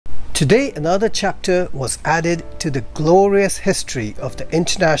Today another chapter was added to the glorious history of the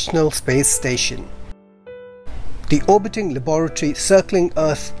International Space Station, the orbiting laboratory circling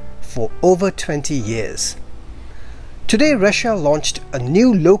Earth for over 20 years. Today Russia launched a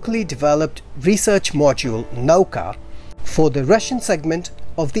new locally developed research module, Nauka, for the Russian segment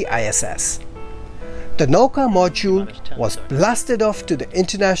of the ISS. The Nauka module was blasted off to the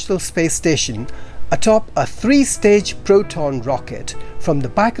International Space Station atop a 3-stage Proton rocket from the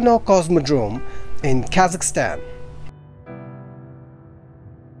Baikonur Cosmodrome in Kazakstan.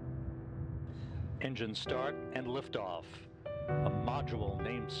 Engine start and liftoff. A module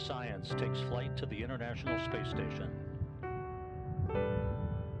named Science takes flight to the International Space Station.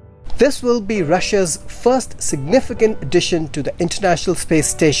 This will be Russia's first significant addition to the International Space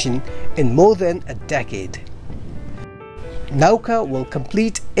Station in more than a decade. Nauka will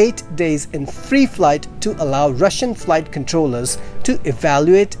complete 8 days in free flight to allow Russian flight controllers to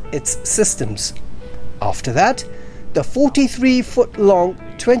evaluate its systems. After that, the 43-foot-long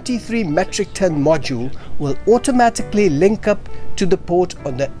 23-metric-ton module will automatically link up to the port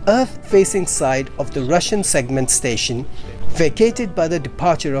on the Earth-facing side of the Russian segment station, vacated by the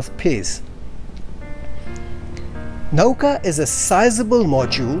departure of Pirs. Nauka is a sizable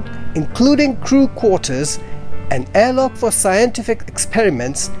module, including crew quarters, an airlock for scientific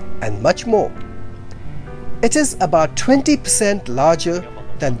experiments, and much more. It is about 20% larger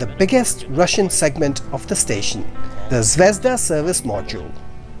than the biggest Russian segment of the station, the Zvezda service module.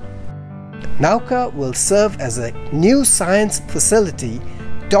 Nauka will serve as a new science facility,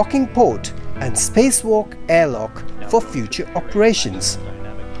 docking port, and spacewalk airlock for future operations.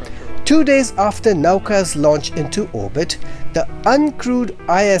 2 days after Nauka's launch into orbit, the uncrewed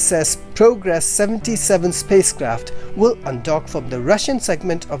ISS Progress 77 spacecraft will undock from the Russian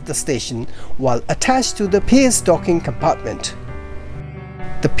segment of the station while attached to the Pirs docking compartment.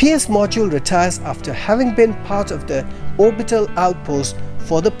 The Pirs module retires after having been part of the orbital outpost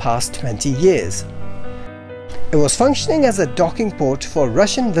for the past 20 years. It was functioning as a docking port for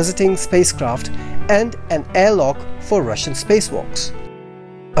Russian visiting spacecraft and an airlock for Russian spacewalks.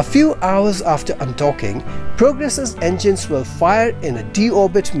 A few hours after undocking, Progress's engines will fire in a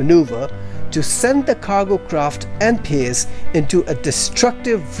deorbit maneuver to send the cargo craft and Pirs into a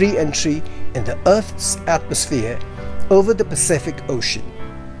destructive re-entry in the Earth's atmosphere over the Pacific Ocean.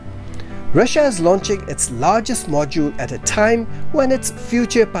 Russia is launching its largest module at a time when its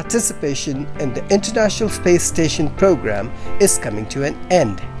future participation in the International Space Station program is coming to an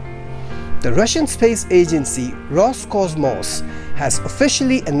end. The Russian space agency Roscosmos has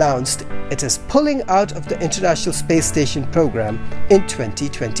officially announced it is pulling out of the International Space Station program in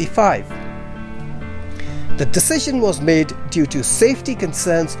 2025. The decision was made due to safety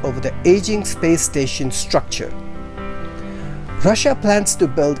concerns over the aging space station structure. Russia plans to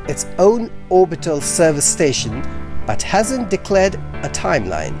build its own orbital service station but hasn't declared a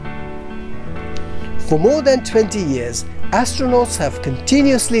timeline. For more than 20 years, astronauts have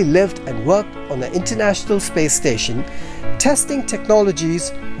continuously lived and worked on the International Space Station, testing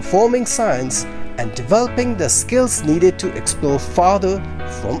technologies, performing science, and developing the skills needed to explore farther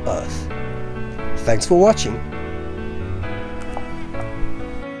from Earth. Thanks for watching.